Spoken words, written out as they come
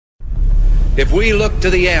if we look to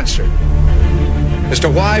the answer as to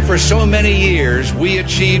why for so many years we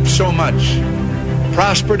achieved so much,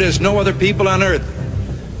 prospered as no other people on earth,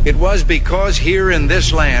 it was because here in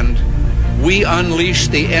this land we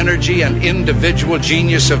unleashed the energy and individual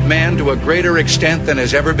genius of man to a greater extent than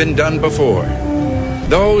has ever been done before.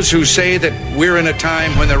 Those who say that we're in a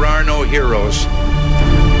time when there are no heroes,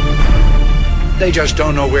 they just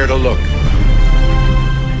don't know where to look.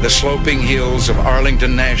 The sloping hills of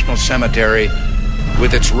Arlington National Cemetery,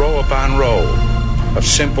 with its row upon row of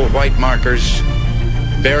simple white markers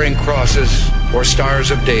bearing crosses or stars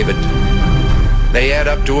of David, they add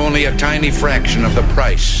up to only a tiny fraction of the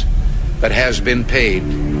price that has been paid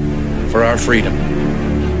for our freedom.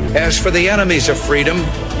 As for the enemies of freedom,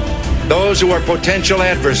 those who are potential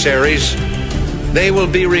adversaries, they will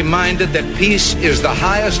be reminded that peace is the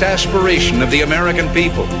highest aspiration of the American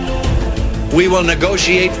people. We will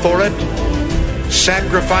negotiate for it,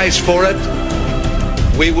 sacrifice for it.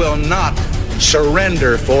 We will not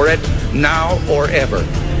surrender for it now or ever.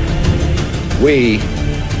 We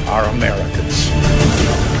are Americans.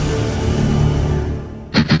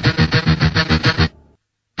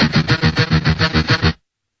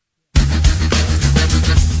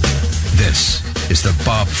 This is the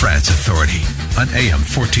Bob Frantz Authority on AM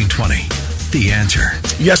 1420. The Answer.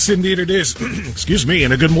 Yes, indeed it is. Excuse me,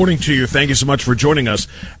 and a good morning to you. Thank you so much for joining us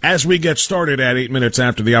as we get started at 8 minutes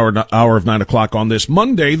after the hour of 9 o'clock on this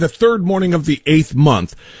Monday, the third morning of the 8th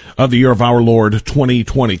month of the year of our Lord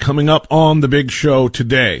 2020. Coming up on the big show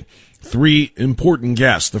today, three important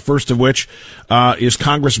guests, the first of which is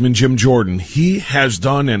Congressman Jim Jordan. He has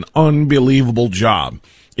done an unbelievable job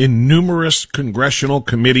in numerous congressional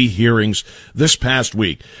committee hearings this past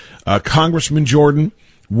week. Congressman Jordan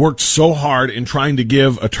worked so hard in trying to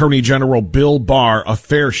give Attorney General Bill Barr a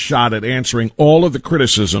fair shot at answering all of the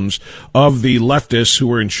criticisms of the leftists who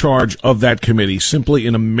were in charge of that committee. Simply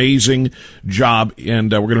an amazing job,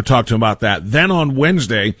 and we're going to talk to him about that. Then on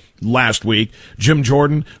Wednesday last week, Jim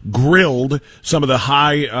Jordan grilled some of the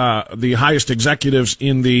highest executives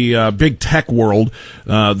in the big tech world,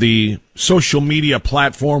 the social media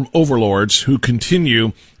platform overlords who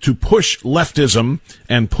continue to push leftism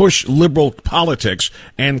and push liberal politics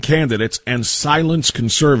and candidates and silence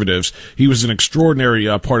conservatives. He was an extraordinary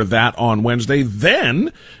part of that on Wednesday.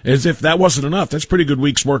 Then, as if that wasn't enough, that's pretty good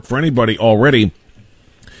week's work for anybody already.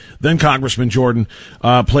 Then Congressman Jordan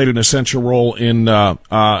played an essential role in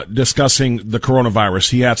discussing the coronavirus.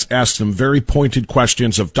 He asked some very pointed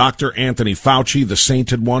questions of Dr. Anthony Fauci, the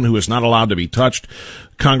sainted one who is not allowed to be touched.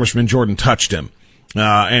 Congressman Jordan touched him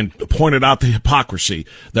and pointed out the hypocrisy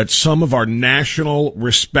that some of our national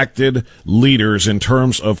respected leaders in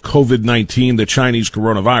terms of COVID-19, the Chinese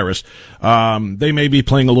coronavirus, they may be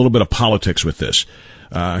playing a little bit of politics with this.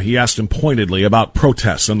 He asked him pointedly about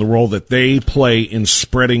protests and the role that they play in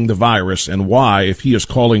spreading the virus, and why, if he is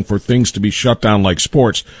calling for things to be shut down like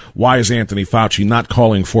sports, why is Anthony Fauci not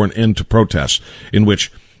calling for an end to protests in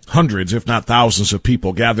which hundreds, if not thousands of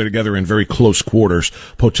people gather together in very close quarters,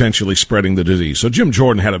 potentially spreading the disease? So Jim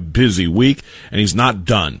Jordan had a busy week, and he's not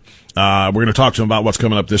done. We're going to talk to him about what's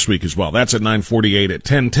coming up this week as well. That's at 9:48. At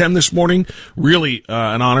 10:10 this morning, really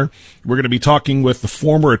an honor. We're going to be talking with the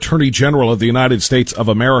former Attorney General of the United States of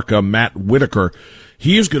America, Matt Whitaker.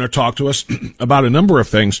 He is going to talk to us about a number of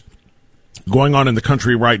things going on in the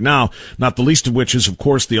country right now, not the least of which is, of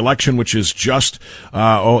course, the election, which is just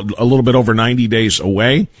a little bit over 90 days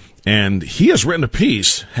away. And he has written a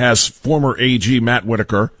piece, has former AG Matt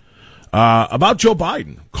Whitaker, about Joe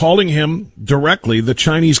Biden, calling him directly the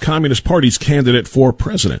Chinese Communist Party's candidate for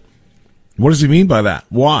president. What does he mean by that?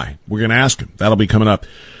 Why? We're going to ask him. That'll be coming up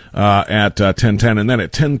at 10:10. And then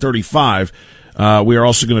at 10:35, we are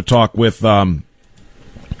also going to talk with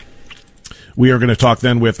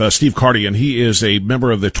Steve Cardian. He is a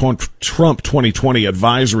member of the Trump 2020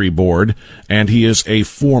 Advisory Board, and he is a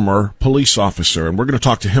former police officer. And we're going to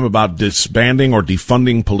talk to him about disbanding or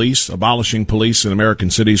defunding police, abolishing police in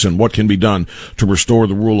American cities, and what can be done to restore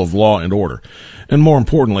the rule of law and order. And more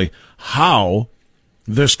importantly, how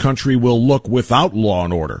this country will look without law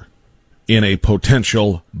and order in a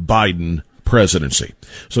potential Biden presidency.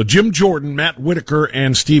 So Jim Jordan, Matt Whitaker,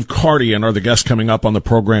 and Steve Cardian are the guests coming up on the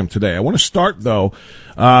program today. I want to start, though,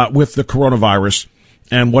 with the coronavirus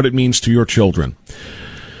and what it means to your children.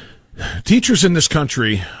 Teachers in this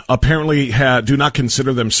country apparently do not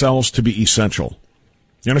consider themselves to be essential.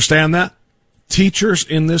 You understand that? Teachers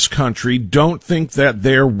in this country don't think that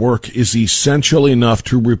their work is essential enough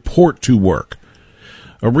to report to work.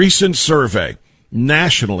 A recent survey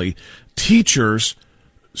nationally, teachers,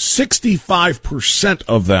 65%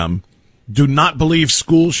 of them do not believe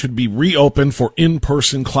schools should be reopened for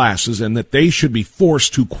in-person classes and that they should be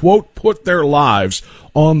forced to, quote, put their lives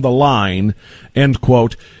on the line, end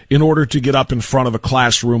quote, in order to get up in front of a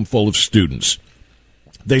classroom full of students.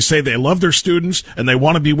 They say they love their students and they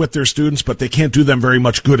want to be with their students, but they can't do them very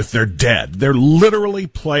much good if they're dead. They're literally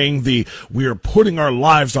playing the we are putting our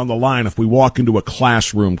lives on the line if we walk into a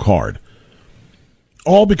classroom card.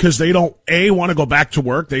 All because they don't, want to go back to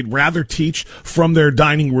work. They'd rather teach from their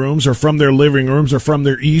dining rooms or from their living rooms or from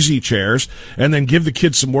their easy chairs and then give the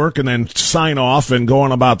kids some work and then sign off and go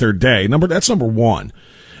on about their day. That's number one.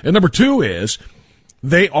 And number two is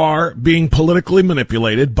they are being politically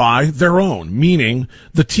manipulated by their own, meaning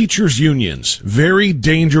the teachers' unions. Very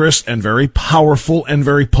dangerous and very powerful and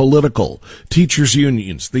very political. Teachers'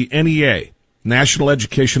 unions, the NEA, National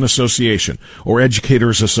Education Association, or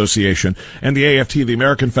Educators Association, and the AFT, the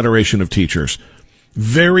American Federation of Teachers.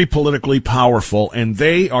 Very politically powerful, and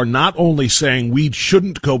they are not only saying we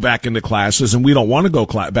shouldn't go back into classes, and we don't want to go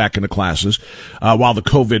back into classes while the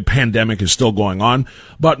COVID pandemic is still going on,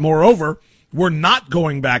 but moreover, we're not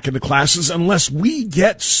going back into classes unless we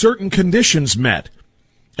get certain conditions met.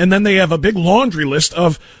 And then they have a big laundry list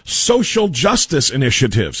of social justice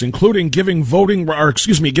initiatives, including giving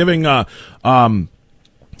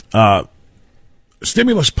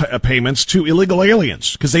stimulus payments to illegal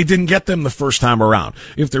aliens because they didn't get them the first time around.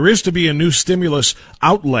 If there is to be a new stimulus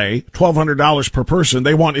outlay, $1,200 per person,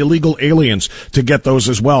 they want illegal aliens to get those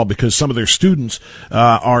as well because some of their students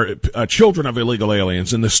are children of illegal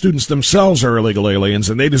aliens, and the students themselves are illegal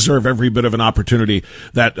aliens, and they deserve every bit of an opportunity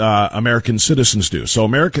that American citizens do. So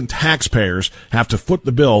American taxpayers have to foot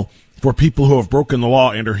the bill for people who have broken the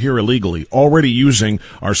law and are here illegally, already using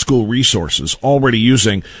our school resources, already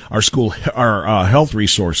using our health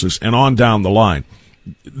resources, and on down the line.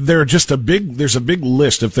 There's a big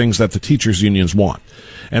list of things that the teachers' unions want,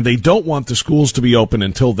 and they don't want the schools to be open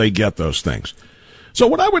until they get those things. So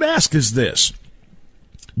what I would ask is this: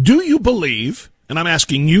 do you believe, and I'm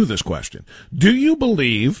asking you this question, do you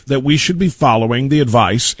believe that we should be following the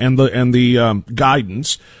advice and the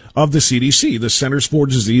guidance of the CDC, the Centers for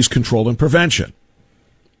Disease Control and Prevention?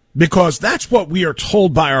 Because that's what we are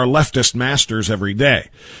told by our leftist masters every day.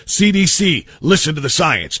 CDC, listen to the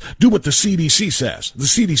science. Do what the CDC says. The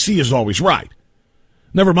CDC is always right.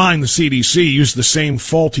 Never mind the CDC used the same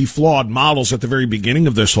faulty, flawed models at the very beginning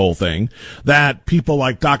of this whole thing that people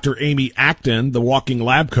like Dr. Amy Acton, the walking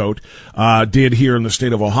lab coat, did here in the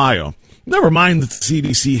state of Ohio. Never mind that the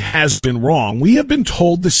CDC has been wrong. We have been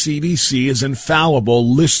told the CDC is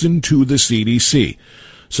infallible. Listen to the CDC.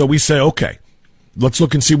 So we say, okay, let's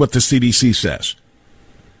look and see what the CDC says.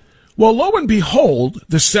 Well, lo and behold,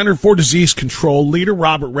 the Center for Disease Control leader,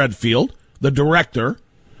 Robert Redfield, the director,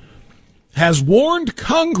 has warned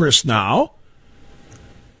Congress now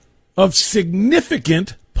of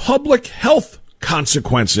significant public health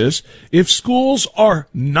consequences if schools are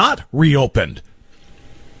not reopened.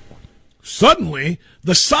 Suddenly,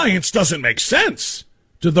 the science doesn't make sense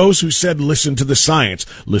to those who said, listen to the science,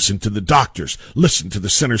 listen to the doctors, listen to the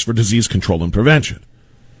Centers for Disease Control and Prevention.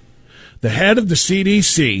 The head of the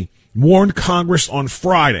CDC warned Congress on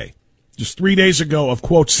Friday, just 3 days ago, of,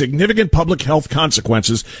 quote, significant public health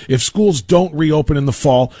consequences if schools don't reopen in the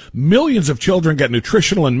fall. Millions of children get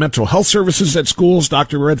nutritional and mental health services at schools,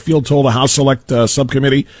 Dr. Redfield told a House Select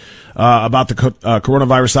subcommittee about the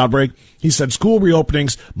coronavirus outbreak. He said school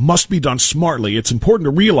reopenings must be done smartly. It's important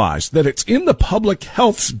to realize that it's in the public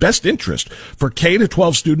health's best interest for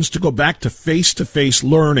K-12 students to go back to face-to-face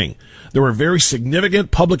learning. There were very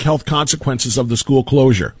significant public health consequences of the school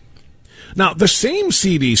closure. Now, the same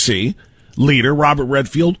CDC leader, Robert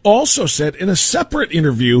Redfield, also said in a separate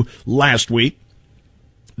interview last week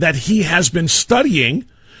that he has been studying,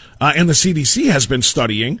 and the CDC has been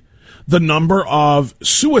studying, the number of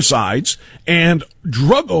suicides and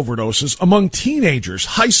drug overdoses among teenagers,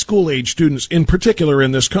 high school age students in particular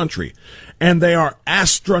in this country. And they are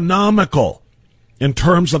astronomical in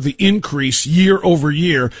terms of the increase year over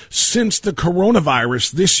year since the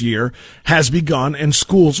coronavirus this year has begun and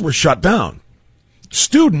schools were shut down.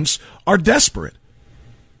 Students are desperate.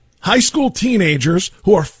 High school teenagers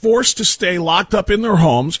who are forced to stay locked up in their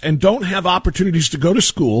homes and don't have opportunities to go to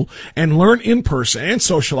school and learn in person and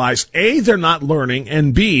socialize. A, they're not learning,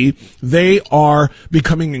 and B, they are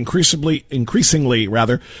becoming increasingly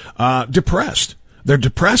depressed. They're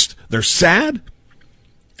depressed, they're sad,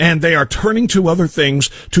 and they are turning to other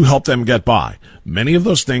things to help them get by. Many of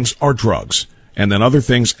those things are drugs. And then other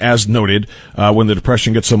things, as noted, when the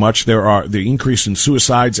depression gets so much, the increase in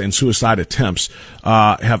suicides and suicide attempts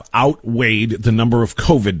have outweighed the number of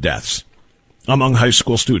COVID deaths. among high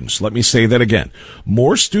school students. Let me say that again.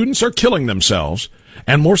 More students are killing themselves,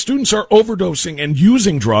 and more students are overdosing and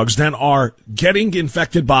using drugs than are getting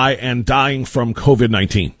infected by and dying from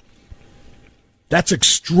COVID-19. That's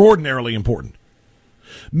extraordinarily important.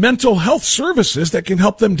 Mental health services that can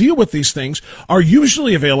help them deal with these things are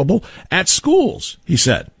usually available at schools, he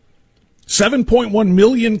said. 7.1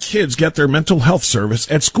 million kids get their mental health service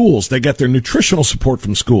at schools. They get their nutritional support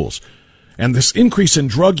from schools. And this increase in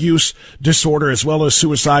drug use disorder as well as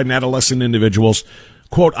suicide in adolescent individuals,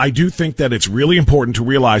 quote, I do think that it's really important to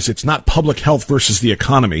realize it's not public health versus the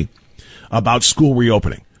economy about school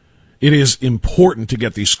reopening. It is important to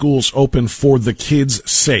get these schools open for the kids'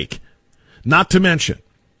 sake. Not to mention,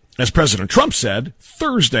 as President Trump said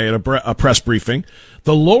Thursday at a press briefing,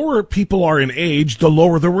 the lower people are in age, the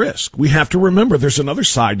lower the risk. We have to remember there's another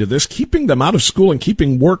side to this. Keeping them out of school and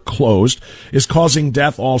keeping work closed is causing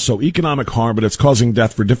death also, economic harm, but it's causing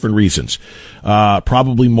death for different reasons,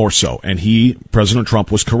 probably more so. And President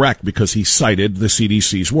Trump was correct because he cited the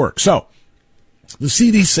CDC's work. So the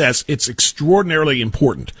CDC says it's extraordinarily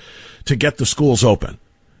important to get the schools open.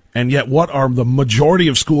 And yet what are the majority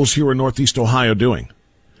of schools here in Northeast Ohio doing?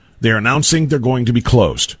 They're announcing they're going to be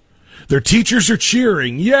closed. Their teachers are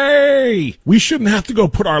cheering. Yay! We shouldn't have to go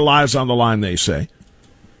put our lives on the line, they say.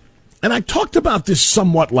 And I talked about this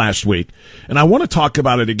somewhat last week, and I want to talk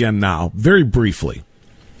about it again now, very briefly.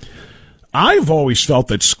 I've always felt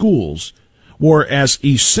that schools were as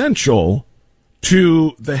essential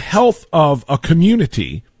to the health of a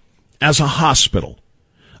community as a hospital.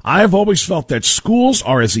 I have always felt that schools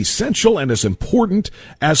are as essential and as important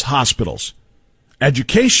as hospitals.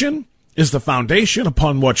 Education is the foundation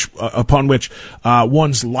upon which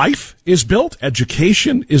one's life is built.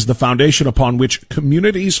 Education is the foundation upon which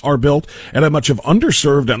communities are built, and how much of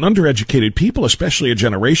underserved and undereducated people, especially a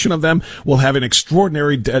generation of them, will have an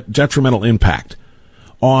extraordinary detrimental impact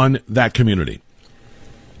on that community.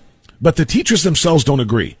 But the teachers themselves don't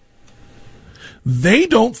agree. They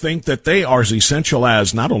don't think that they are as essential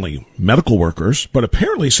as not only medical workers, but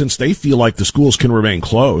apparently since they feel like the schools can remain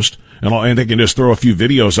closed and they can just throw a few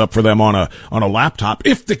videos up for them on a laptop,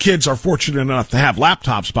 if the kids are fortunate enough to have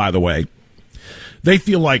laptops, by the way, they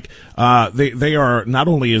feel like they are not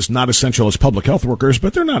only as not essential as public health workers,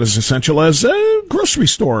 but they're not as essential as grocery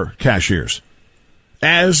store cashiers,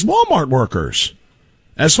 as Walmart workers,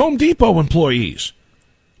 as Home Depot employees.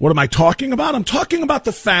 What am I talking about? I'm talking about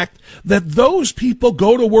the fact that those people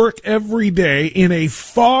go to work every day in a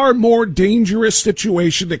far more dangerous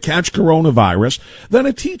situation to catch coronavirus than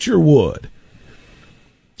a teacher would.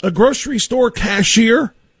 A grocery store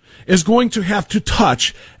cashier is going to have to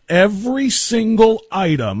touch every single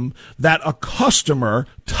item that a customer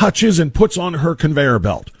touches and puts on her conveyor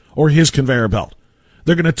belt or his conveyor belt.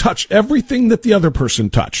 They're going to touch everything that the other person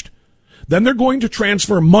touched. Then they're going to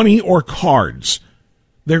transfer money or cards.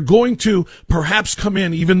 They're going to perhaps come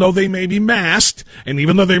in, even though they may be masked, and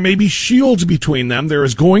even though there may be shields between them, there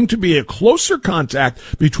is going to be a closer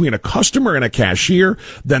contact between a customer and a cashier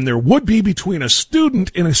than there would be between a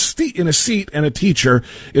student in a seat and a teacher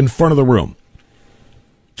in front of the room,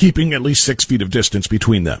 keeping at least 6 feet of distance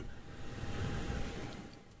between them.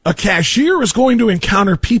 A cashier is going to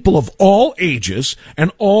encounter people of all ages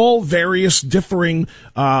and all various differing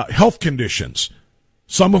health conditions,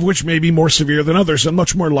 some of which may be more severe than others and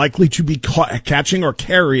much more likely to be catching or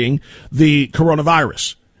carrying the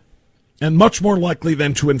coronavirus, and much more likely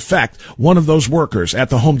than to infect one of those workers at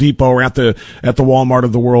the Home Depot or at the Walmart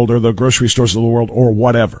of the world or the grocery stores of the world or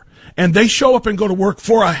whatever. And they show up and go to work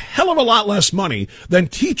for a hell of a lot less money than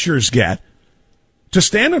teachers get to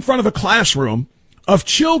stand in front of a classroom of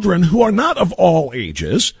children who are not of all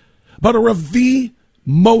ages, but are of the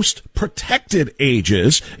most protected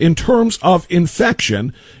ages in terms of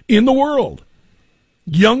infection in the world.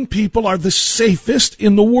 Young people are the safest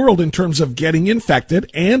in the world in terms of getting infected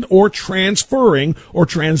and or transferring or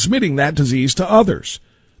transmitting that disease to others.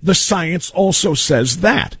 The science also says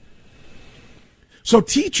that. So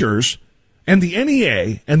teachers and the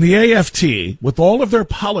NEA and the AFT, with all of their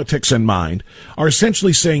politics in mind, are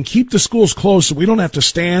essentially saying keep the schools closed so we don't have to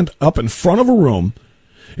stand up in front of a room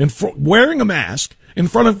wearing a mask in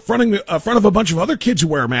front of a bunch of other kids who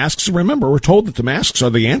wear masks. And remember, we're told that the masks are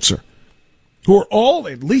the answer, who are all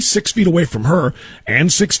at least 6 feet away from her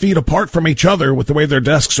and 6 feet apart from each other with the way their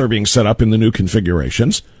desks are being set up in the new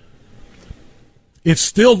configurations. It's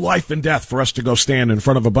still life and death for us to go stand in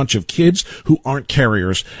front of a bunch of kids who aren't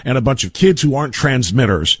carriers and a bunch of kids who aren't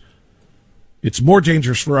transmitters. It's more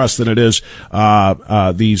dangerous for us than it is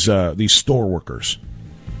these store workers.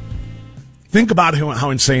 Think about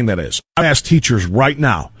how insane that is. I ask teachers right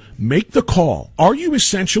now, make the call. Are you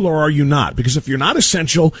essential or are you not? Because if you're not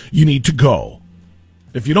essential, you need to go.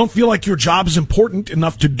 If you don't feel like your job is important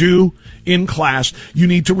enough to do in class, you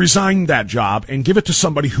need to resign that job and give it to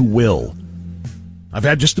somebody who will. I've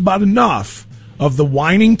had just about enough of the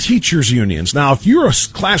whining teachers unions. Now, if you're a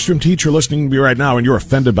classroom teacher listening to me right now and you're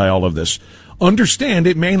offended by all of this, understand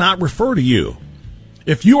it may not refer to you.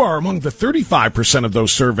 If you are among the 35% of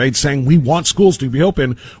those surveyed saying we want schools to be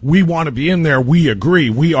open, we want to be in there, we agree,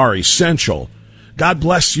 we are essential, God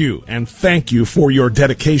bless you and thank you for your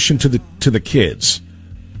dedication to the kids.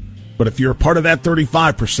 But if you're a part of that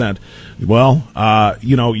 35%, well,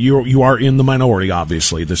 you are in the minority,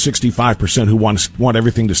 obviously. The 65% who want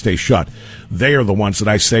everything to stay shut. They are the ones that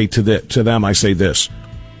I say to them, I say this: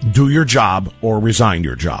 do your job or resign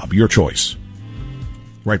your job. Your choice.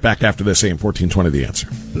 Right back after this, AM 1420, The Answer.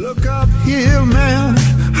 Look up here, man,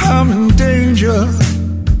 I'm in danger.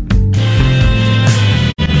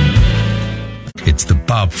 It's the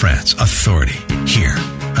Bob France Authority here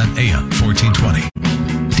on AM 1420.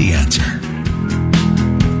 The Answer.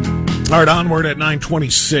 All right, onward at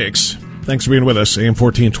 9:26. Thanks for being with us. AM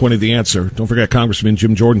 1420, The Answer. Don't forget Congressman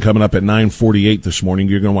Jim Jordan coming up at 9:48 this morning.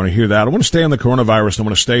 You're going to want to hear that. I want to stay on the coronavirus. I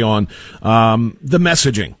want to stay on the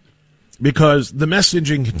messaging, because the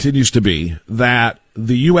messaging continues to be that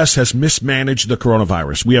the U.S. has mismanaged the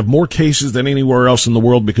coronavirus. We have more cases than anywhere else in the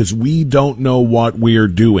world because we don't know what we're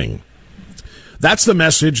doing. That's the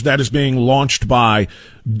message that is being launched by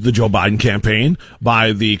the Joe Biden campaign,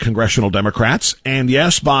 by the congressional Democrats, and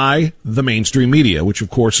yes, by the mainstream media, which of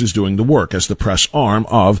course is doing the work as the press arm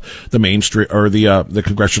of the mainstream or the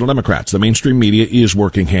congressional Democrats. The mainstream media is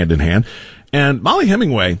working hand in hand. And Molly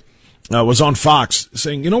Hemingway was on Fox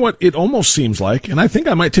saying, you know what, it almost seems like, and I think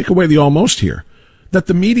I might take away the almost here, that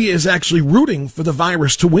the media is actually rooting for the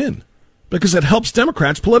virus to win because it helps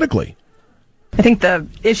Democrats politically. I think the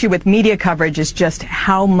issue with media coverage is just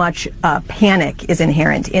how much panic is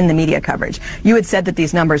inherent in the media coverage. You had said that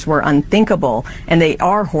these numbers were unthinkable, and they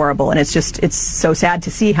are horrible, and it's so sad to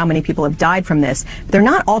see how many people have died from this. They're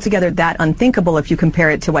not altogether that unthinkable if you compare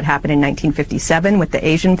it to what happened in 1957 with the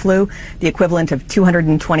Asian flu. The equivalent of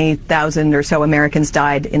 220,000 or so Americans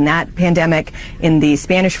died in that pandemic. In the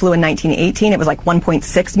Spanish flu in 1918, it was like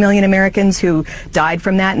 1.6 million Americans who died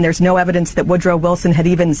from that, and there's no evidence that Woodrow Wilson had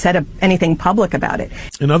even said anything public about it.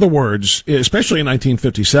 In other words, especially in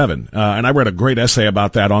 1957, and I read a great essay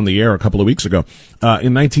about that on the air a couple of weeks ago.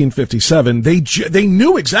 In 1957, they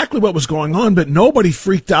knew exactly what was going on, but nobody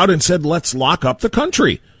freaked out and said, let's lock up the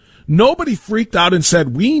country. Nobody freaked out and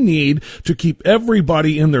said, we need to keep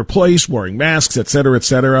everybody in their place, wearing masks, et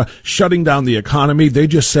cetera, shutting down the economy. They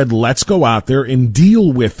just said, let's go out there and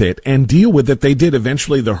deal with it. And deal with it they did.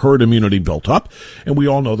 Eventually, the herd immunity built up, and we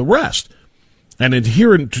all know the rest. And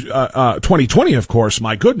here in 2020, of course,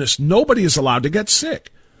 my goodness, nobody is allowed to get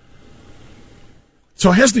sick. So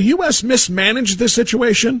has the U.S. mismanaged this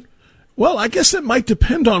situation? Well, I guess it might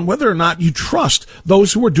depend on whether or not you trust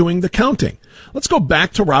those who are doing the counting. Let's go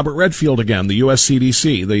back to Robert Redfield again, the U.S.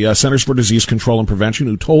 CDC, the Centers for Disease Control and Prevention,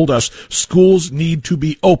 who told us schools need to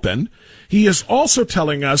be open. He is also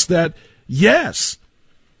telling us that, yes,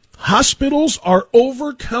 hospitals are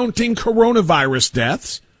overcounting coronavirus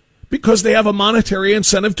deaths because they have a monetary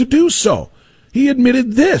incentive to do so. He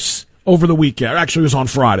admitted this over the weekend. Actually, it was on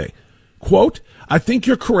Friday. Quote, I think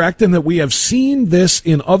you're correct in that we have seen this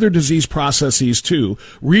in other disease processes too.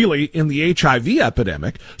 Really, in the HIV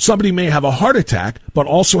epidemic, somebody may have a heart attack, but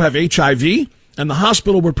also have HIV, and the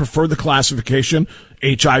hospital would prefer the classification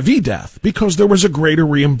HIV death because there was a greater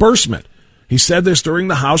reimbursement. He said this during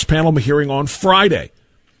the House panel hearing on Friday.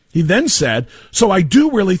 He then said, so I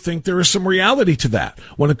do really think there is some reality to that.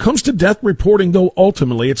 When it comes to death reporting, though,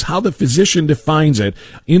 ultimately, it's how the physician defines it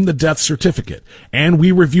in the death certificate. And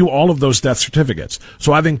we review all of those death certificates.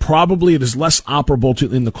 So I think probably it is less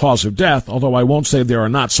operable in the cause of death, although I won't say there are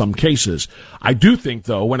not some cases. I do think,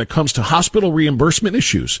 though, when it comes to hospital reimbursement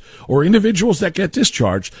issues or individuals that get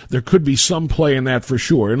discharged, there could be some play in that for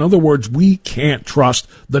sure. In other words, we can't trust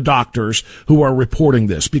the doctors who are reporting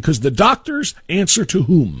this because the doctors answer to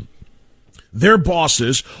whom? Their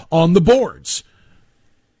bosses on the boards,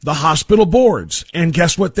 the hospital boards. And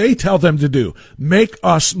guess what they tell them to do? Make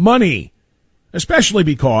us money. Especially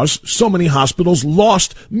because so many hospitals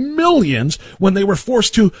lost millions when they were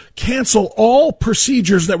forced to cancel all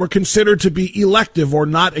procedures that were considered to be elective or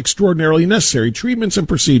not extraordinarily necessary, treatments and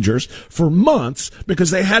procedures for months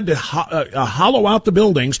because they had to hollow out the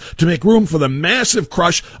buildings to make room for the massive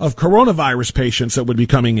crush of coronavirus patients that would be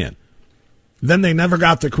coming in. Then they never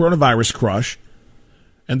got the coronavirus crush,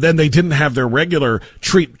 and then they didn't have their regular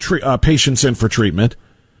patients in for treatment.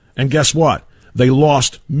 And guess what? They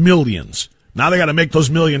lost millions. Now they got to make those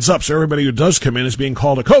millions up, so everybody who does come in is being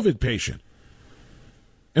called a COVID patient.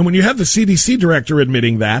 And when you have the CDC director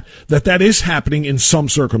admitting that is happening in some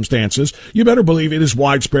circumstances, you better believe it is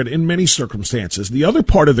widespread in many circumstances. The other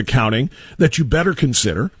part of the counting that you better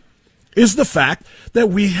consider is the fact that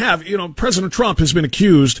we have, President Trump has been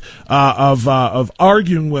accused of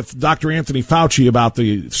arguing with Dr. Anthony Fauci about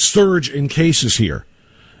the surge in cases here.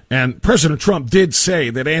 And President Trump did say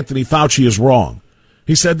that Anthony Fauci is wrong.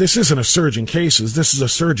 He said this isn't a surge in cases, this is a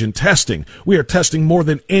surge in testing. We are testing more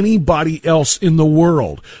than anybody else in the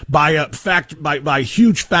world by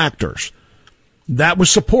huge factors. That was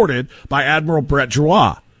supported by Admiral Brett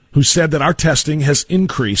Giroir, who said that our testing has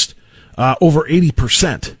increased over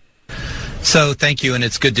 80%. So thank you, and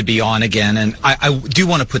it's good to be on again. And I do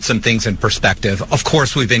want to put some things in perspective. Of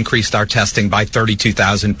course, we've increased our testing by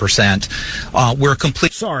 32,000%. We're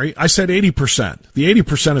complete. Sorry, I said 80%. The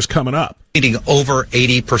 80% is coming up. Over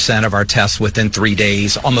 80% of our tests within 3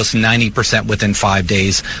 days, almost 90% within 5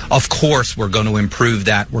 days. Of course, we're going to improve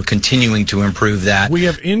that. We're continuing to improve that. We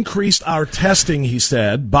have increased our testing, he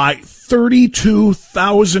said, by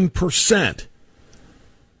 32,000%.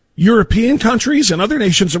 European countries and other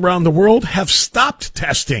nations around the world have stopped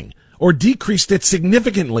testing or decreased it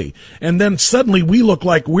significantly. And then suddenly we look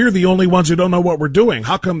like we're the only ones who don't know what we're doing.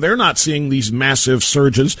 How come they're not seeing these massive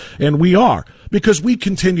surges and we are? Because we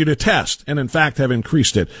continue to test and, in fact, have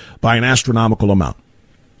increased it by an astronomical amount.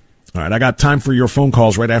 All right, I got time for your phone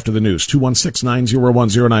calls right after the news.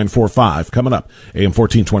 216-901-0945. Coming up, AM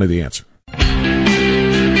 1420, The Answer.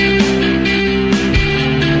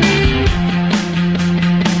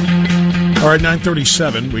 All right,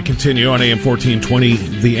 9:37. We continue on AM 1420,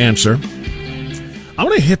 The Answer. I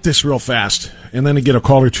want to hit this real fast and then to get a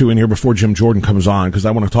call or two in here before Jim Jordan comes on, because I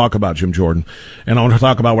want to talk about Jim Jordan. And I want to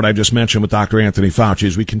talk about what I just mentioned with Dr. Anthony Fauci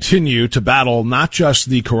as we continue to battle not just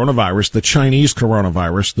the coronavirus, the Chinese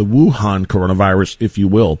coronavirus, the Wuhan coronavirus, if you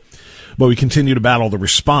will, but we continue to battle the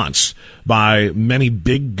response by many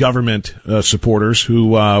big government supporters who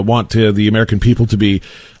want the American people to be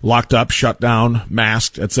locked up, shut down,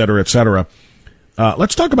 masked, et cetera, et cetera.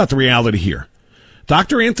 Let's talk about the reality here.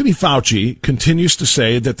 Dr. Anthony Fauci continues to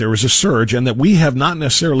say that there is a surge and that we have not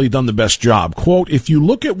necessarily done the best job. Quote, if you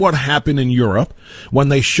look at what happened in Europe when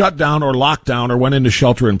they shut down or locked down or went into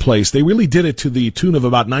shelter in place, they really did it to the tune of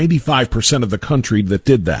about 95% of the country that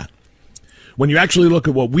did that. When you actually look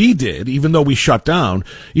at what we did, even though we shut down,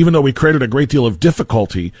 even though we created a great deal of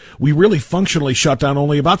difficulty, we really functionally shut down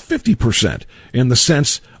only about 50% in the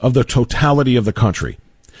sense of the totality of the country.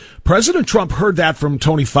 President Trump heard that from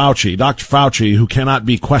Tony Fauci, Dr. Fauci, who cannot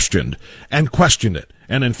be questioned, and questioned it,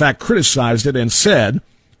 and in fact criticized it and said,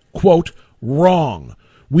 quote, wrong.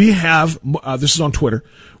 We have, this is on Twitter,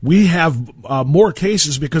 we have more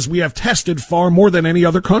cases because we have tested far more than any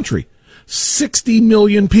other country. 60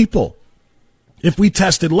 million people. If we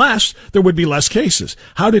tested less, there would be less cases.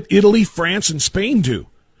 How did Italy, France, and Spain do?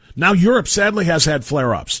 Now Europe sadly has had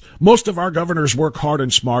flare-ups. Most of our governors work hard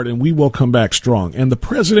and smart, and we will come back strong. And the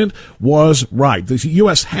president was right. The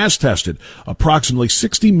U.S. has tested approximately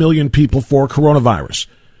 60 million people for coronavirus.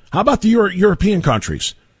 How about the European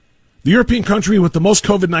countries? The European country with the most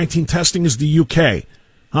COVID-19 testing is the U.K.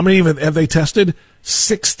 How many have they tested?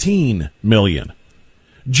 16 million.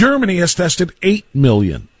 Germany has tested 8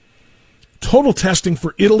 million. Total testing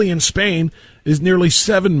for Italy and Spain is nearly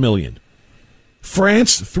 7 million.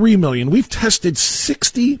 France, 3 million. We've tested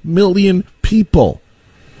 60 million people.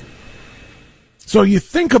 So you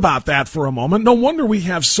think about that for a moment. No wonder we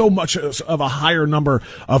have so much of a higher number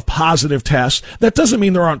of positive tests. That doesn't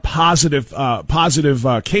mean there aren't positive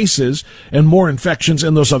cases and more infections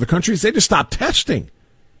in those other countries. They just stopped testing.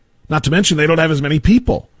 Not to mention they don't have as many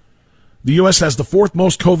people. The U.S. has the fourth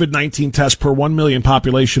most COVID-19 tests per 1 million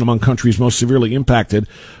population among countries most severely impacted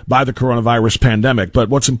by the coronavirus pandemic. But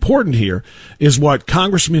what's important here is what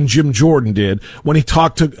Congressman Jim Jordan did when he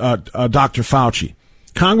talked to Dr. Fauci.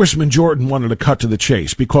 Congressman Jordan wanted to cut to the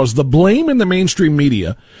chase because the blame in the mainstream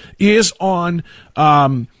media is on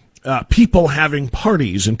people having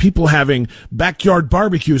parties and people having backyard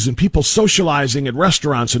barbecues and people socializing at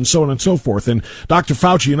restaurants and so on and so forth. And Dr.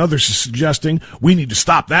 Fauci and others are suggesting we need to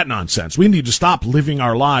stop that nonsense. We need to stop living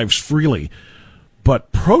our lives freely.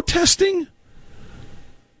 But protesting?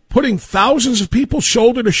 Putting thousands of people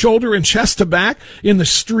shoulder to shoulder and chest to back in the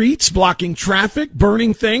streets, blocking traffic,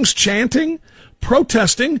 burning things, chanting?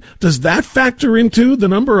 Protesting? Does that factor into the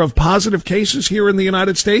number of positive cases here in the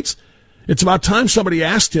United States? It's about time somebody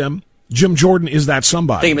asked him, Jim Jordan, is that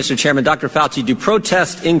somebody? Thank you, Mr. Chairman. Dr. Fauci, do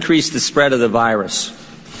protests increase the spread of the virus?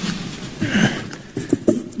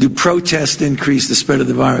 Do protests increase the spread of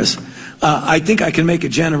the virus? I think I can make a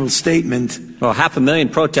general statement. Well, 500,000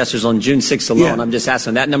 protesters on June 6th alone. Yeah. I'm just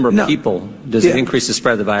asking that number of people, does it increase the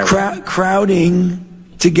spread of the virus?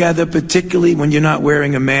 Crowding together, particularly when you're not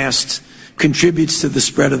wearing a mask, contributes to the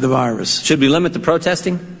spread of the virus. Should we limit the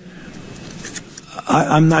protesting?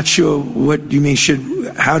 I'm not sure what you mean.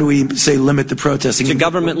 How do we say limit the protesting? Should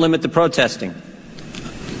government limit the protesting?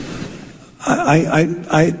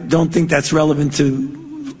 I don't think that's relevant to...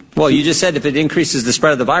 Well, you just said if it increases the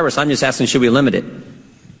spread of the virus. I'm just asking, should we limit it?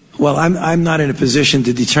 Well, I'm not in a position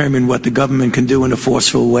to determine what the government can do in a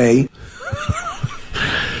forceful way.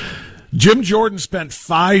 Jim Jordan spent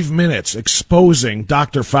 5 minutes exposing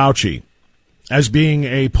Dr. Fauci as being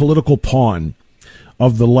a political pawn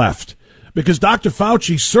of the left. Because Dr.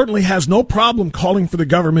 Fauci certainly has no problem calling for the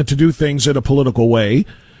government to do things in a political way,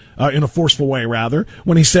 in a forceful way, rather.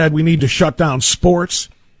 When he said we need to shut down sports,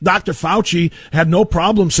 Dr. Fauci had no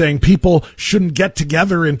problem saying people shouldn't get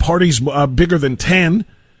together in parties bigger than 10.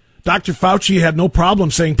 Dr. Fauci had no problem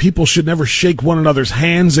saying people should never shake one another's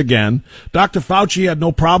hands again. Dr. Fauci had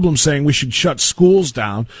no problem saying we should shut schools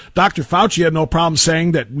down. Dr. Fauci had no problem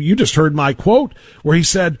saying that, you just heard my quote, where he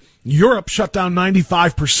said, Europe shut down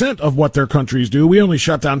 95% of what their countries do. We only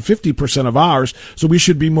shut down 50% of ours, so we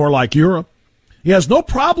should be more like Europe. He has no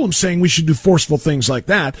problem saying we should do forceful things like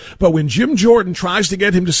that, but when Jim Jordan tries to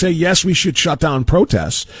get him to say, yes, we should shut down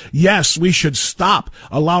protests, yes, we should stop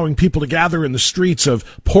allowing people to gather in the streets of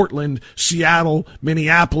Portland, Seattle,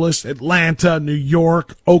 Minneapolis, Atlanta, New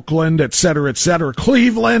York, Oakland, et cetera,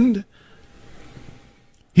 Cleveland,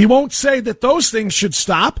 he won't say that those things should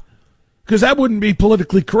stop, because that wouldn't be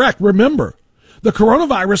politically correct. Remember, the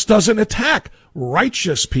coronavirus doesn't attack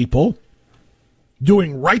righteous people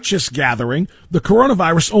doing righteous gathering. The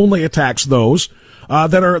coronavirus only attacks those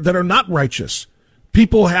that are not righteous.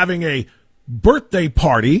 People having a birthday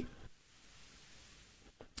party,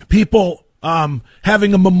 people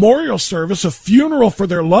having a memorial service, a funeral for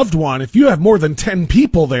their loved one. If you have more than 10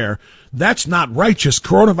 people there, that's not righteous.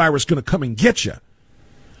 Coronavirus is going to come and get you.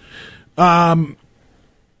 On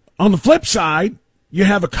the flip side, you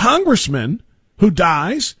have a congressman who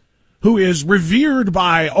dies, who is revered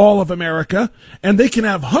by all of America, and they can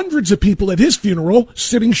have hundreds of people at his funeral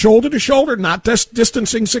sitting shoulder to shoulder, not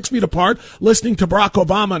distancing 6 feet apart, listening to Barack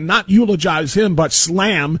Obama not eulogize him, but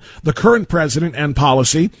slam the current president and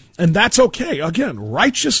policy, and that's okay. Again,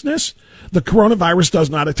 righteousness, the coronavirus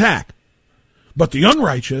does not attack. But the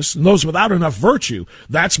unrighteous and those without enough virtue,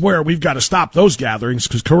 that's where we've got to stop those gatherings,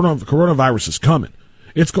 because coronavirus is coming.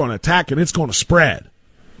 It's going to attack and it's going to spread.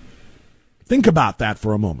 Think about that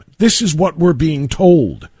for a moment. This is what we're being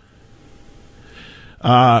told.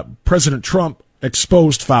 President Trump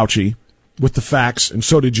exposed Fauci with the facts, and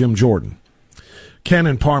so did Jim Jordan. Ken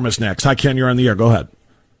in Parma's next. Hi, Ken. You're on the air. Go ahead.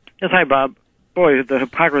 Yes, hi, Bob. Boy, the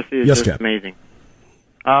hypocrisy is just amazing.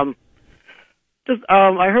 I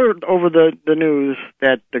heard over the news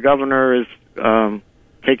that the governor is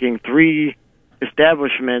taking 3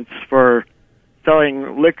 establishments for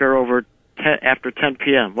selling liquor after 10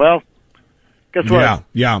 p.m. Well, guess what?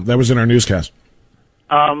 Yeah, that was in our newscast.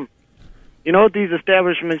 You know what these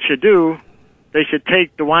establishments should do? They should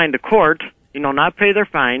take the wine to court, not pay their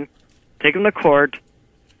fine, take them to court,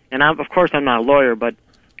 and of course I'm not a lawyer, but,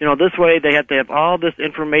 this way they have to have all this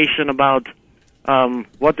information about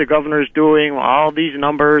what the governor is doing, all these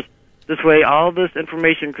numbers. This way all this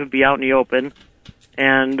information could be out in the open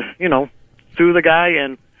and, sue the guy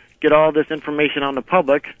and get all this information on the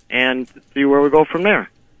public and see where we go from there.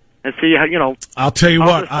 And see how, I'll tell you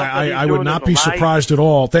what, I would not be surprised at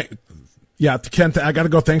all. Ken, I got to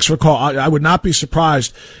go. Thanks for the call. I would not be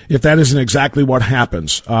surprised if that isn't exactly what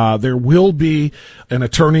happens. There will be an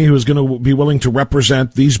attorney who is going to be willing to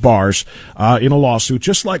represent these bars in a lawsuit,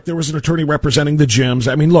 just like there was an attorney representing the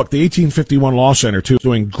gyms. I mean, look, the 1851 Law Center, too, is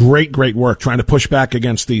doing great work trying to push back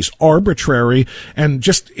against these arbitrary and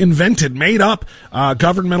just made up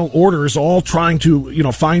governmental orders, all trying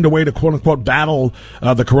to, find a way to, quote-unquote, battle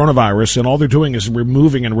the coronavirus. And all they're doing is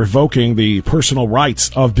removing and revoking the personal rights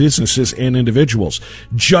of businesses and individuals.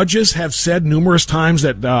 Judges have said numerous times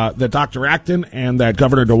that Dr. Acton and that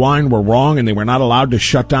Governor DeWine were wrong, and they were not allowed to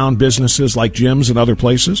shut down businesses like gyms and other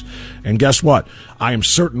places. And guess what? I am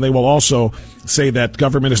certain they will also say that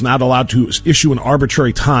government is not allowed to issue an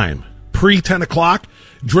arbitrary time. Pre-10 o'clock,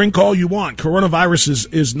 drink all you want.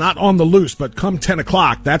 Coronavirus is not on the loose, but come 10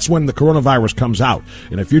 o'clock, that's when the coronavirus comes out.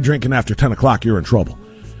 And if you're drinking after 10 o'clock, you're in trouble.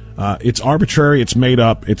 It's arbitrary, it's made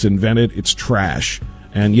up, it's invented, it's trash.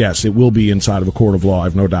 And yes, it will be inside of a court of law. I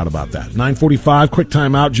have no doubt about that. 9:45, quick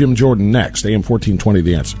time out. Jim Jordan next. AM 1420,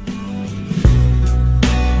 The Answer.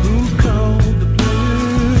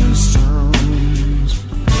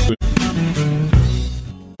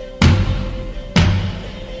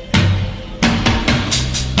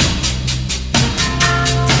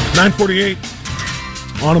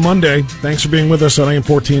 9:48 on a Monday. Thanks for being with us on AM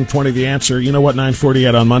 1420 The Answer. You know what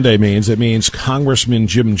 9:48 on Monday means? It means Congressman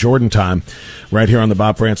Jim Jordan time right here on the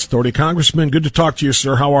Bob France Authority. Congressman, good to talk to you,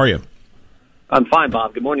 sir. How are you? I'm fine,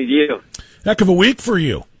 Bob. Good morning to you. Heck of a week for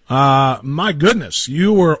you. My goodness,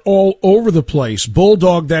 you were all over the place,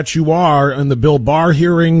 bulldog that you are, in the Bill Barr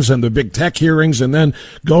hearings and the big tech hearings, and then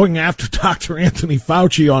going after Dr. Anthony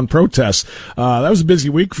Fauci on protests. That was a busy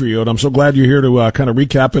week for you, and I'm so glad you're here to kind of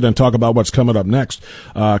recap it and talk about what's coming up next,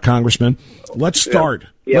 Congressman. Let's start.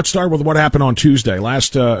 Yep. Let's start with what happened on Tuesday.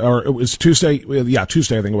 Or it was Tuesday. Yeah,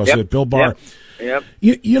 Tuesday, I think it was. Yep. Bill Barr. Yep.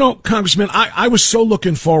 You know, Congressman, I was so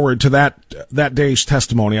looking forward to that day's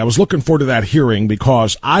testimony. I was looking forward to that hearing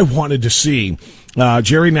because I wanted to see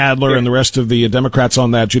Jerry Nadler and the rest of the Democrats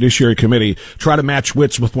on that Judiciary Committee try to match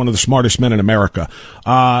wits with one of the smartest men in America.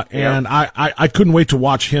 And I couldn't wait to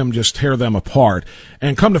watch him just tear them apart.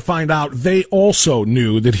 And come to find out, they also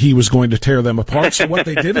knew that he was going to tear them apart. So what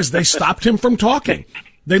they did is they stopped him from talking.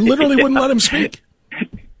 They literally wouldn't let him speak.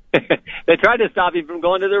 They tried to stop him from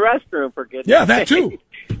going to the restroom, for goodness' Yeah, that too.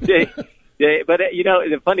 But you know,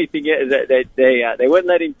 the funny thing is that they wouldn't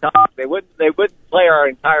let him talk. They wouldn't play our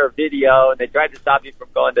entire video, and they tried to stop him from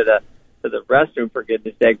going to the restroom, for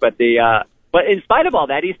goodness' sake. But but in spite of all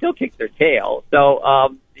that, he still kicked their tail.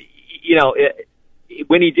 So you know,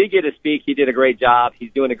 when he did get to speak, he did a great job.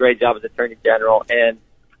 He's doing a great job as Attorney General, and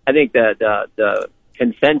I think the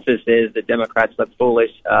consensus is that Democrats look foolish.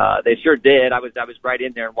 They sure did. I was right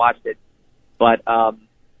in there and watched it. But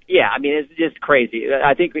yeah, I mean, it's just crazy.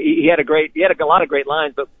 I think he had a lot of great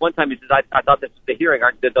lines. But one time he says, "I thought this was the hearing.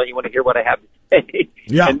 Don't you want to hear what I have to say?"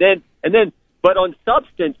 Yeah. And then, but on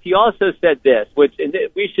substance, he also said this, and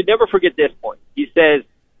we should never forget this point. He says,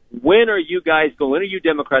 when are you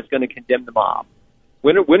Democrats going to condemn the mob?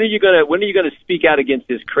 When are you going to speak out against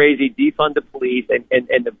this crazy defund the police and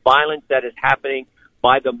the violence that is happening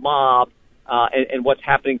by the mob, and what's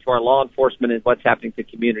happening to our law enforcement and what's happening to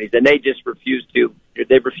communities? And they just refuse to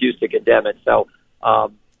condemn it. So,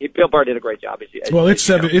 Bill Barr did a great job.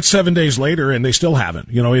 It's 7 days later, and they still haven't,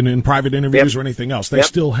 in private interviews or anything else. They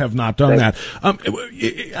still have not done that.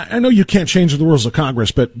 I know you can't change the rules of Congress,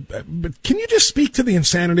 but can you just speak to the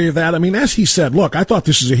insanity of that? I mean, as he said, look, I thought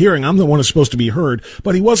this is a hearing. I'm the one who's supposed to be heard,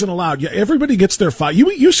 but he wasn't allowed. Everybody gets their five.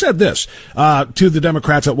 You said this to the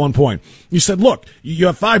Democrats at one point. You said, look, you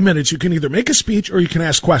have 5 minutes. You can either make a speech or you can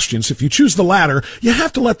ask questions. If you choose the latter, you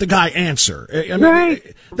have to let the guy answer. I mean,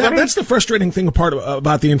 that's the frustrating thing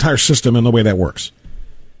about the entire system and the way that works.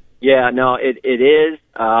 Yeah, no, it is.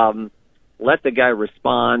 Let the guy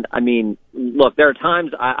respond. I mean, look, there are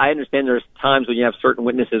times, I understand there's times when you have certain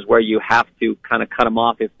witnesses where you have to kind of cut them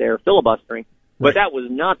off if they're filibustering, but that was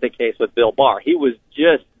not the case with Bill Barr. He was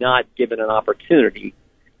just not given an opportunity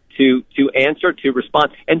to answer, to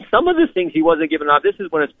respond. And some of the things he wasn't given this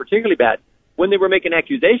is when it's particularly bad, when they were making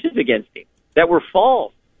accusations against him that were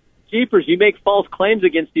false. Jeepers, you make false claims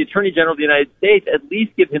against the Attorney General of the United States, at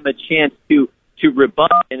least give him a chance to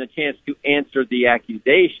rebut and a chance to answer the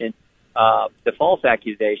accusation, the false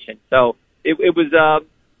accusation. So it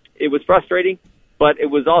was frustrating, but it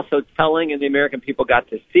was also telling, and the American people got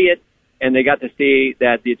to see it, and they got to see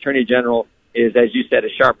that the Attorney General is, as you said, a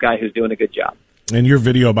sharp guy who's doing a good job. And your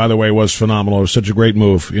video, by the way, was phenomenal. It was such a great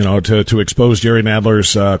move, to expose Jerry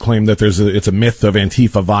Nadler's claim that it's a myth of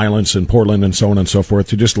Antifa violence in Portland and so on and so forth.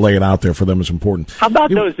 To just lay it out there for them is important. How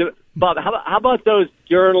about those, Bob? How about those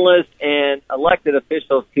journalists and elected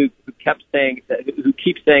officials who keep saying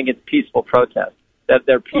it's peaceful protest, that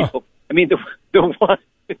they're peaceful? I mean, the one.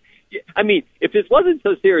 I mean, if this wasn't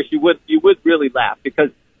so serious, you would really laugh, because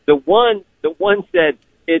the one said,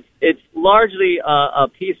 It's largely a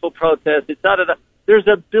peaceful protest. It's not there's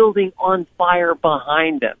a building on fire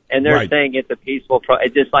behind them, and they're saying it's a peaceful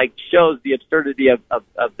protest. It just shows the absurdity of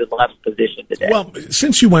the left's position today. Well,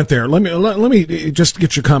 since you went there, let me just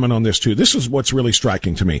get your comment on this too. This is what's really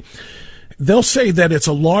striking to me. They'll say that it's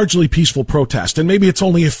a largely peaceful protest, and maybe it's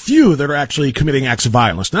only a few that are actually committing acts of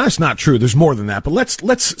violence. Now, that's not true. There's more than that, but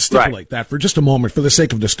let's stipulate that for just a moment for the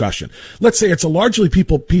sake of discussion. Let's say it's a largely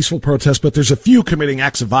peaceful protest, but there's a few committing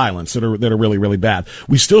acts of violence that are really, really bad.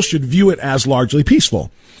 We still should view it as largely peaceful.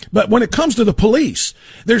 But when it comes to the police,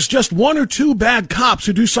 there's just one or two bad cops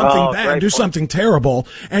who do something bad, do something terrible,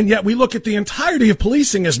 and yet we look at the entirety of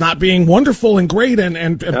policing as not being wonderful and great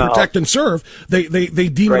and protect and serve. They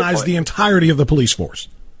demonize the entirety of the police force.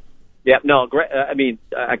 Yeah, no, great. I mean,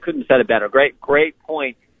 I couldn't have said it better. Great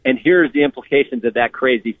point. And here's the implications of that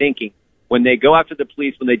crazy thinking. When they go after the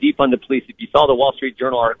police, when they defund the police, if you saw the Wall Street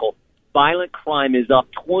Journal article, violent crime is up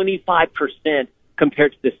 25%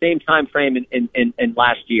 compared to the same time frame in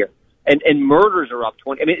last year. and murders are up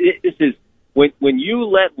 20. I mean, this is when you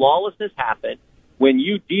let lawlessness happen, when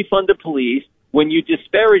you defund the police, when you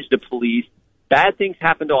disparage the police, bad things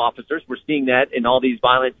happen to officers. We're seeing that in all these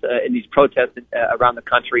violence, in these protests around the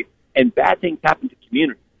country, and bad things happen to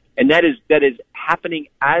communities. And that is happening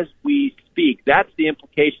as we speak. That's the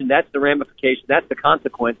implication. That's the ramification. That's the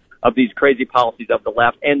consequence of these crazy policies of the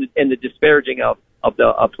left and the disparaging of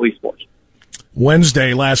the police force.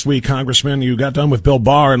 Wednesday last week, Congressman, you got done with Bill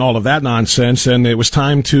Barr and all of that nonsense, and it was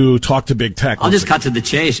time to talk to Big Tech. I'll just cut to the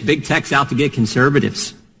chase. Big Tech's out to get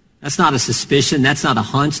conservatives. That's not a suspicion. That's not a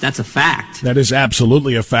hunch. That's a fact. That is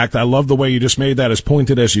absolutely a fact. I love the way you just made that as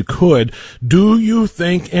pointed as you could. Do you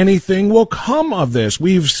think anything will come of this?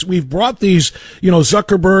 We've brought these,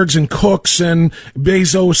 Zuckerbergs and Cooks and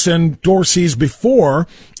Bezos and Dorseys before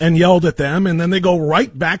and yelled at them, and then they go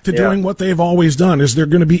right back to doing what they've always done. Is there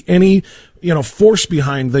going to be any, force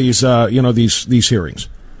behind these, these hearings?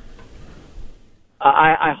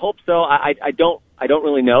 I hope so. I don't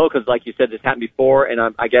really know because, like you said, this happened before,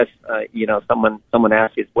 and I guess someone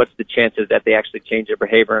asked is what's the chances that they actually change their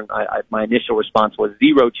behavior, and my initial response was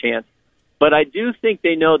 0 chance. But I do think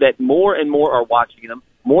they know that more and more are watching them.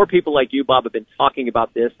 More people like you, Bob, have been talking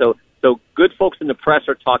about this. So good folks in the press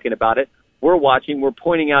are talking about it. We're watching. We're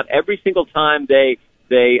pointing out every single time they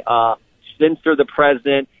censor the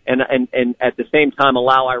president and at the same time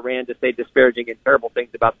allow Iran to say disparaging and terrible things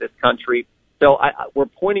about this country. So we're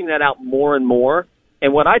pointing that out more and more.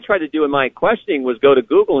 And what I tried to do in my questioning was go to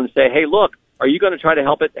Google and say, hey, look, are you going to try to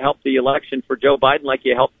help the election for Joe Biden like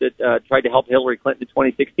you tried to help Hillary Clinton in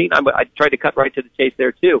 2016? I tried to cut right to the chase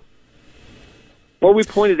there, too. The more we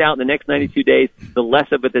pointed out in the next 92 days, the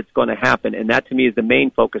less of it that's going to happen. And that, to me, is the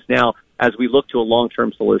main focus now as we look to a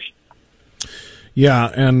long-term solution.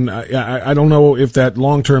 Yeah, and I don't know if that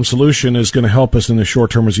long-term solution is going to help us in the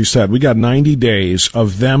short term, as you said. We got 90 days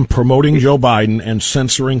of them promoting Joe Biden and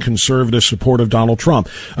censoring conservative support of Donald Trump.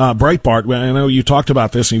 Breitbart, I know you talked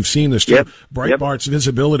about this and you've seen this too. Yep. Breitbart's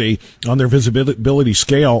visibility on their visibility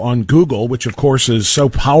scale on Google, which of course is so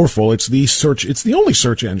powerful. It's the only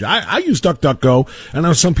search engine. I use DuckDuckGo. I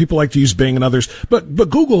know some people like to use Bing and others, but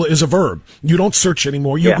Google is a verb. You don't search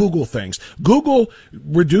anymore. You Google things. Google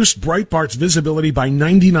reduced Breitbart's visibility by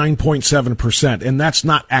 99.7%, and that's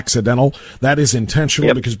not accidental. That is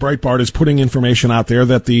intentional because Breitbart is putting information out there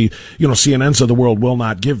that the CNNs of the world will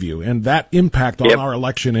not give you, and that impact on our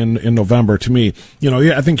election in November. To me,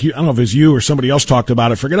 I think I don't know if it's you or somebody else talked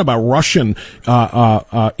about it. Forget about Russian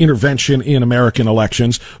intervention in American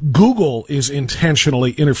elections. Google is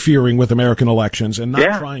intentionally interfering with American elections and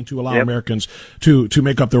not trying to allow Americans to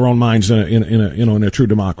make up their own minds in a true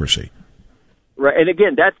democracy. Right, and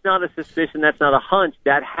again, that's not a suspicion, that's not a hunch.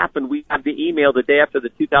 That happened. We have the email the day after the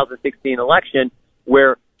 2016 election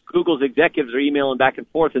where Google's executives are emailing back and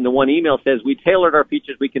forth, and the one email says, we tailored our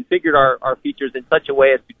features, we configured our features in such a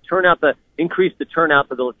way as to increase the turnout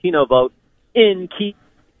for the Latino vote in key.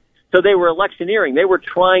 So they were electioneering. They were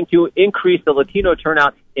trying to increase the Latino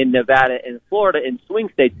turnout in Nevada and Florida in swing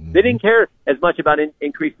states. They didn't care as much about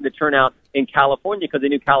increasing the turnout in California because they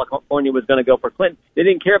knew California was going to go for Clinton. They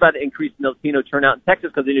didn't care about increasing the Latino turnout in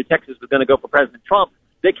Texas because they knew Texas was going to go for President Trump.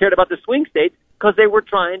 They cared about the swing states because they were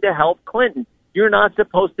trying to help Clinton. You're not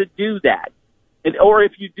supposed to do that. Or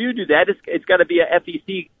if you do that, it's got to be a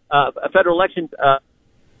FEC, a federal election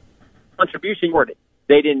contribution worded.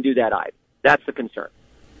 They didn't do that either. That's the concern.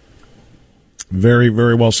 Very,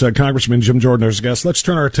 very well said. Congressman Jim Jordan, our guest. Let's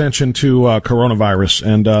turn our attention to coronavirus.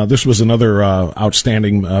 And this was another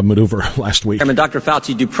outstanding maneuver last week. Dr.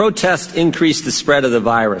 Fauci, do protests increase the spread of the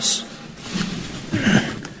virus?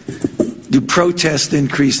 Do protests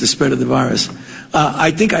increase the spread of the virus?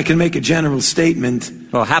 I think I can make a general statement.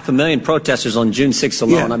 Well, 500,000 protesters on June 6th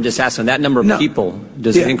alone. Yeah. I'm just asking that number of people.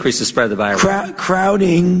 Does it increase the spread of the virus?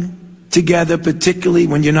 Crowding together, particularly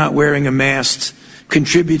when you're not wearing a mask,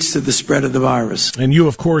 contributes to the spread of the virus. And you,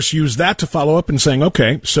 of course, use that to follow up and saying,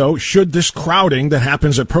 okay, so should this crowding that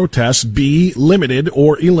happens at protests be limited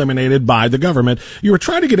or eliminated by the government? You were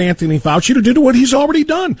trying to get Anthony Fauci to do what he's already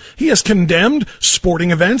done. He has condemned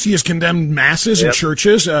sporting events. He has condemned masses and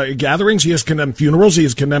churches, gatherings. He has condemned funerals. He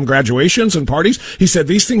has condemned graduations and parties. He said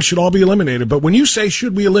these things should all be eliminated. But when you say,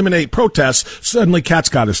 should we eliminate protests, suddenly cat's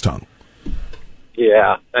got his tongue.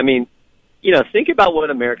 Yeah. I mean, think about what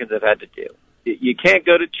Americans have had to do. You can't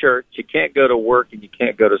go to church, you can't go to work, and you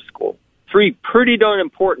can't go to school. 3 pretty darn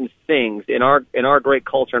important things in our great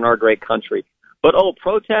culture and our great country. But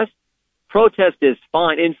protest is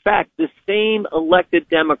fine. In fact, the same elected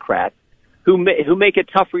Democrats who make it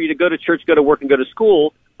tough for you to go to church, go to work, and go to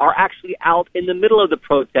school are actually out in the middle of the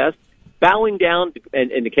protest bowing down,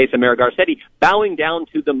 in the case of Mayor Garcetti, bowing down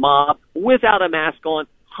to the mob without a mask on,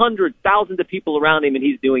 hundreds, thousands of people around him, and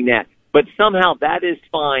he's doing that. But somehow that is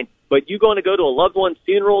fine. But you going to go to a loved one's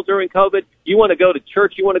funeral during COVID? You want to go to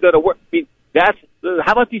church? You want to go to work? I mean,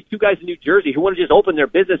 how about these two guys in New Jersey who want to just open their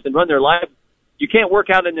business and run their life? You can't work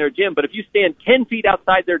out in their gym, but if you stand 10 feet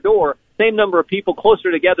outside their door, same number of people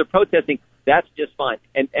closer together protesting, that's just fine.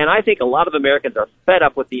 And I think a lot of Americans are fed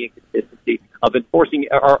up with the inconsistency of enforcing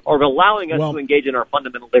or allowing us to engage in our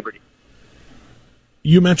fundamental liberty.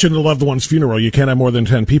 You mentioned the loved one's funeral. You can't have more than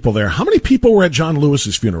 10 people there. How many people were at John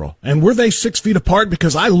Lewis's funeral? And were they 6 feet apart?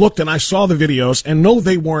 Because I looked and I saw the videos, and no,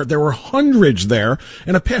 they weren't. There were hundreds there.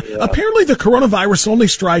 And apparently the coronavirus only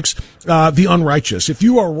strikes the unrighteous. If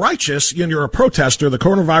you are righteous and you're a protester, the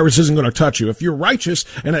coronavirus isn't going to touch you. If you're righteous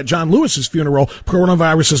and at John Lewis's funeral,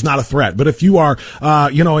 coronavirus is not a threat. But if you are,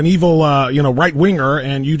 an evil, right-winger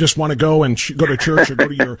and you just want to go and go to church or go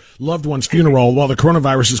to your loved one's funeral, well, the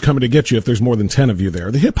coronavirus is coming to get you if there's more than 10 of you there.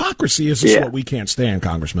 The hypocrisy is just what we can't stand,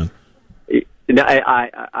 Congressman. No,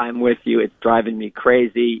 I'm with you. It's driving me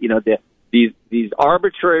crazy. These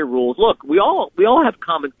arbitrary rules. Look, we all have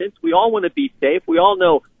common sense. We all want to be safe. We all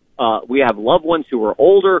know we have loved ones who are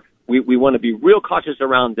older. We want to be real cautious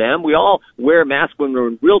around them. We all wear masks when we're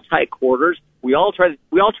in real tight quarters. We all try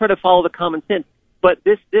to follow the common sense. But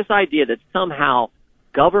this idea that somehow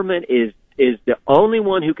government is the only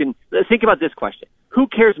one who can think about this question. Who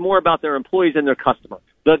cares more about their employees and their customer?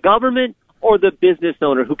 The government or the business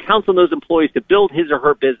owner who counts on those employees to build his or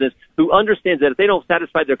her business, who understands that if they don't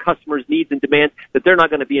satisfy their customers' needs and demands, that they're not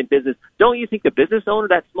going to be in business? Don't you think the business owner,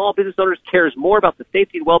 that small business owner, cares more about the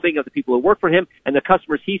safety and well-being of the people who work for him and the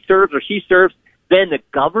customers he serves or she serves than the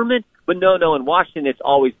government? But no, in Washington, it's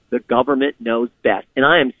always the government knows best. And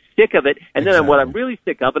I am sick of it. And then what I'm really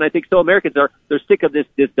sick of, and I think so Americans are, they're sick of this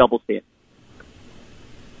double standard.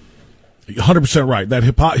 100% right. That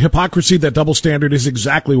hypocrisy, that double standard is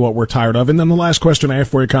exactly what we're tired of. And then the last question I have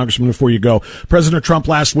for you, Congressman, before you go. President Trump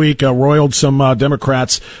last week roiled some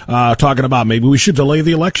Democrats talking about maybe we should delay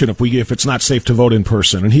the election if it's not safe to vote in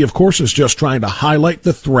person. And he, of course, is just trying to highlight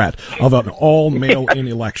the threat of an all-mail-in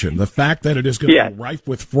election. The fact that it is going to be rife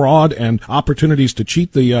with fraud and opportunities to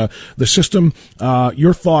cheat the system.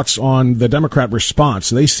 Your thoughts on the Democrat response?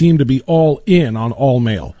 They seem to be all in on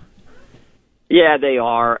all-mail. Yeah, they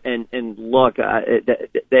are, and look,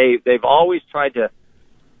 they've always tried to.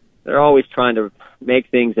 They're always trying to make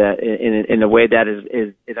things in a way that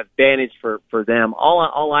is an advantage for them.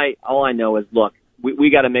 All I know is, look, we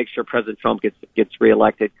got to make sure President Trump gets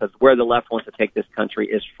reelected, because where the left wants to take this country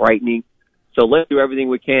is frightening. So let's do everything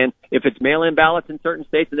we can. If it's mail-in ballots in certain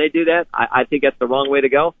states and they do that, I think that's the wrong way to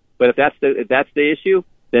go. But if that's the issue,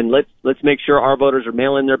 then let's make sure our voters are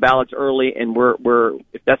mailing their ballots early, and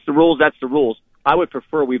if that's the rules, that's the rules. I would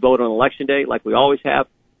prefer we vote on Election Day like we always have,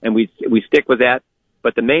 and we stick with that.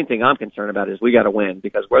 But the main thing I'm concerned about is we got to win,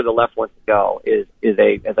 because where the left wants to go is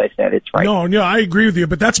as I said, it's right. No, I agree with you,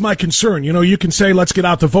 but that's my concern. You can say let's get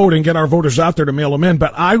out the vote and get our voters out there to mail them in,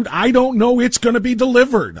 but I don't know it's going to be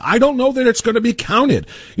delivered. I don't know that it's going to be counted.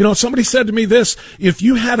 Somebody said to me this: if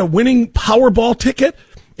you had a winning Powerball ticket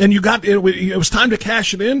and it was time to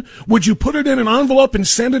cash it in, would you put it in an envelope and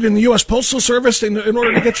send it in the U.S. Postal Service in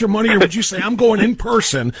order to get your money, or would you say, I'm going in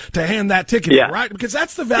person to hand that ticket in, right? Because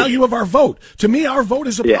that's the value of our vote. To me, our vote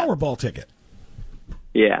is a Powerball ticket.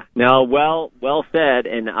 Yeah. No, well said,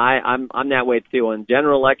 and I'm that way too. On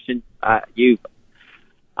general election, I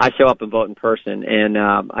show up and vote in person, and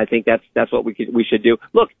I think that's what we should do.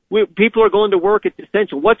 Look, people are going to work. It's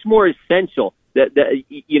essential. What's more essential than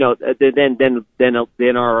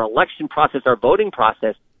our election process, our voting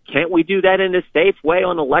process? Can't we do that in a safe way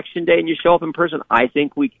on Election Day and you show up in person? I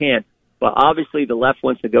think we can. But obviously the left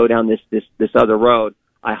wants to go down this other road.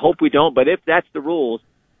 I hope we don't. But if that's the rules,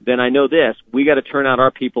 then I know this: we got to turn out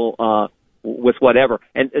our people with whatever.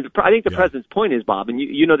 And I think the president's point is, Bob, and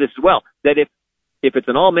you know this as well, that if it's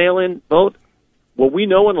an all mail-in vote, will we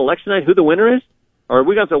know on election night who the winner is? Or are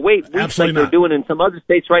we going to have to wait weeks like they're doing in some other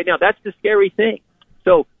states right now? That's the scary thing.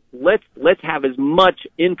 So let's have as much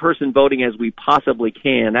in-person voting as we possibly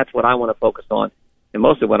can. That's what I want to focus on. And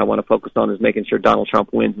mostly what I want to focus on is making sure Donald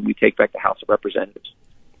Trump wins and we take back the House of Representatives.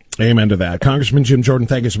 Amen to that. Congressman Jim Jordan,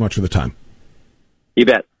 thank you so much for the time. You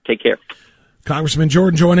bet. Take care. Congressman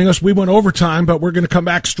Jordan joining us. We went overtime, but we're going to come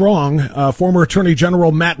back strong. Former Attorney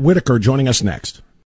General Matt Whitaker joining us next.